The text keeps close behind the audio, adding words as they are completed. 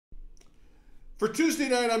For Tuesday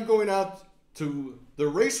night, I'm going out to the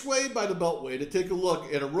Raceway by the Beltway to take a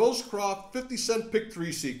look at a Rosecroft 50-cent pick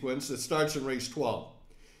 3 sequence that starts in race 12.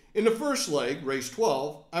 In the first leg, race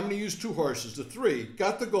 12, I'm going to use two horses. The 3,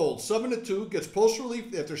 Got the Gold, 7-2, gets post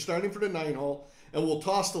relief after starting for the 9 hole, and will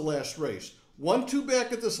toss the last race. 1-2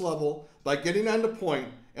 back at this level by getting on the point,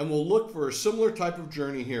 and we'll look for a similar type of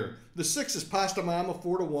journey here. The 6 is Pasta Mama,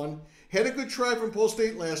 4-1. Had a good try from post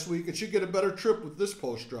 8 last week and should get a better trip with this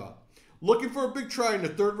post draw. Looking for a big try in the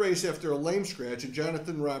third race after a lame scratch, and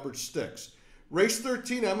Jonathan Roberts sticks. Race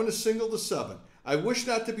 13, I'm going to single the 7. I Wish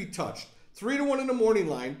Not to Be Touched. 3-1 in the morning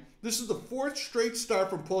line. This is the 4th straight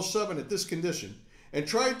start from post 7 at this condition, and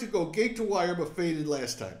tried to go gate to wire but faded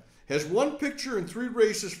last time. Has one picture in 3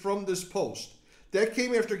 races from this post. That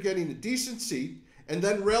came after getting a decent seat and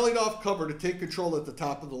then rallied off cover to take control at the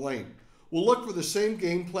top of the lane. We'll look for the same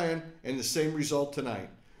game plan and the same result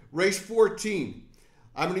tonight. Race 14,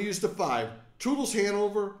 I'm going to use the 5. Toodles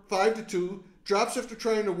Hanover, 5-2, drops after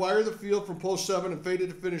trying to wire the field from post 7 and faded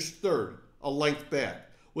to finish 3rd, a length back.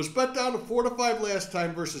 Was bet down to 4-5 last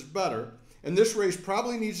time versus better, and this race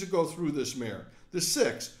probably needs to go through this mare. The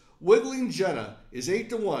 6, Wiggling Jenna, is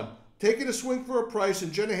 8-1, taking a swing for a price,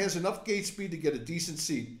 and Jenna has enough gate speed to get a decent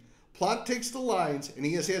seat. Plot takes the lines, and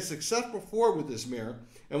he has had success before with this mare,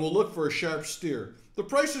 and will look for a sharp steer. The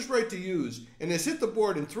price is right to use, and has hit the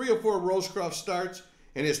board in 3 or 4 Rosecroft starts,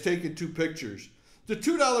 and has taken 2 pictures. The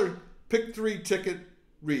 $2 pick 3 ticket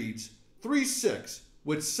reads 3-6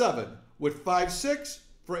 with 7 with 5-6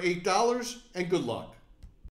 for $8, and good luck.